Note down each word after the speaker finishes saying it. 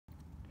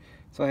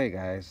So hey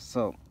guys,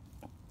 I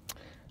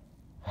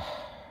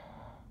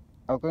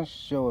was going to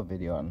show a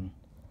video on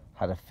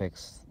how to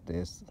fix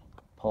this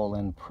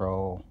Poulan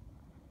Pro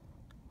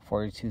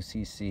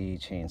 42cc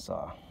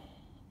chainsaw.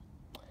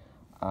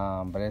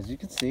 But as you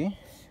can see,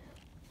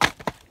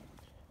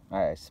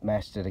 I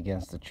smashed it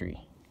against the tree.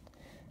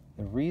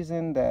 The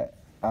reason that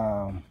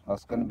I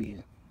was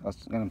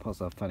gonna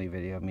post a funny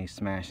video of me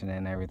smashing it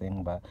and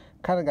everything, but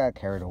kind of got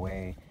carried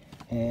away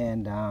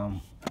and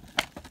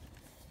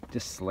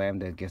just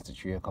slammed it against the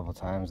tree a couple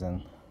times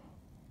and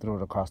threw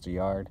it across the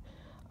yard.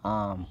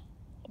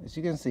 As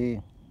you can see,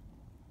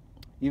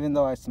 even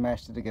though I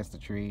smashed it against the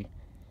tree,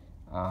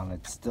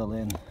 it's still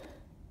in.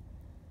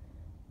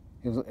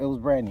 It was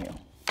brand new.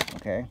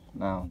 Okay.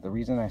 Now the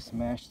reason I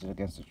smashed it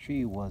against the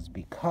tree was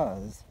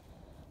because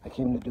I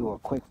came to do a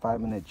quick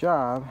 5-minute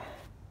job,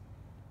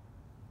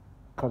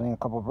 cutting a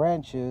couple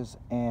branches,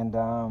 and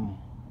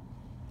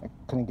I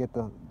couldn't get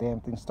the damn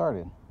thing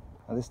started.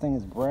 Now this thing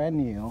is brand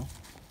new.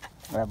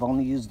 I've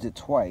only used it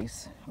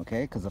twice,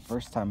 okay, because the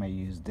first time I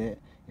used it,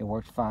 it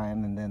worked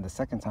fine, and then the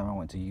second time I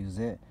went to use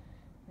it,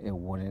 it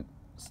wouldn't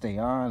stay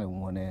on, it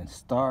wouldn't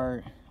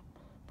start.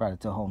 Brought it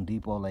to Home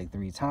Depot like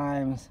 3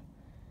 times.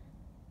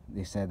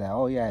 They said that,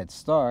 oh yeah, it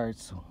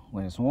starts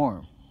when it's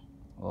warm.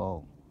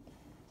 Well,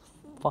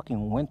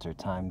 fucking winter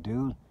time,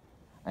 dude.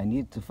 I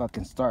need to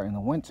fucking start in the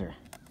winter.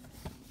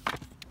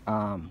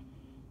 I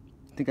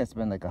think I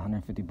spent like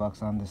 150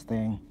 bucks on this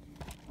thing.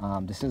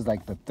 This is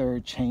like the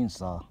 3rd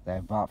chainsaw that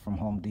I bought from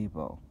Home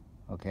Depot,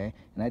 okay?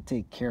 And I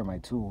take care of my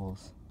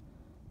tools.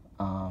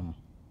 And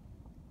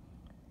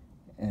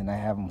I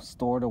have them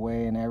stored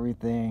away and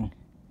everything.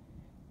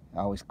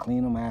 I always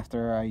clean them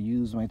after I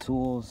use my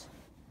tools.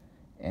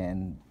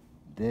 And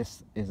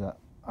this is an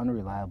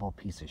unreliable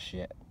piece of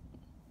shit,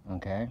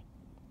 okay?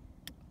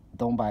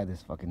 Don't buy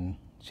this fucking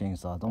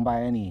chainsaw. Don't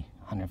buy any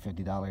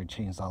 $150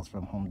 chainsaws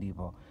from Home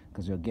Depot,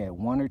 because you'll get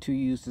 1 or 2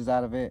 uses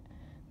out of it.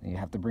 Then you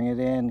have to bring it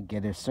in,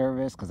 get it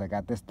serviced, because I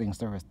got this thing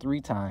serviced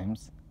 3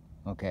 times,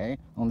 okay?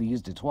 Only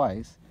used it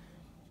twice.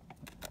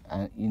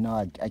 You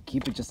know, I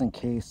keep it just in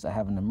case I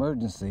have an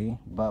emergency,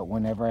 but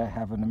whenever I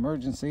have an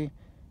emergency,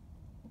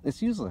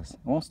 it's useless. It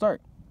won't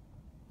start.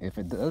 If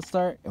it does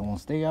start, it won't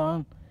stay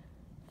on.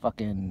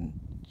 Fucking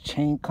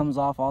chain comes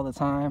off all the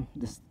time.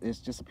 It's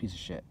just a piece of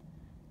shit.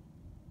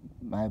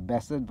 My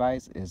best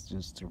advice is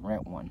just to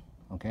rent one,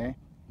 okay?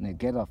 And then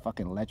get a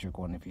fucking electric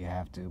one if you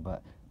have to,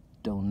 but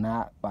do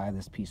not buy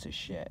this piece of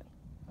shit.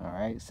 All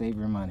right, save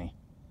your money.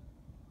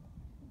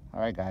 All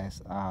right,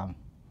 guys. If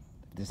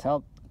this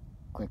helped,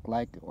 click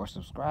like or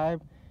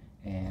subscribe,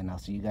 and I'll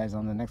see you guys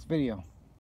on the next video.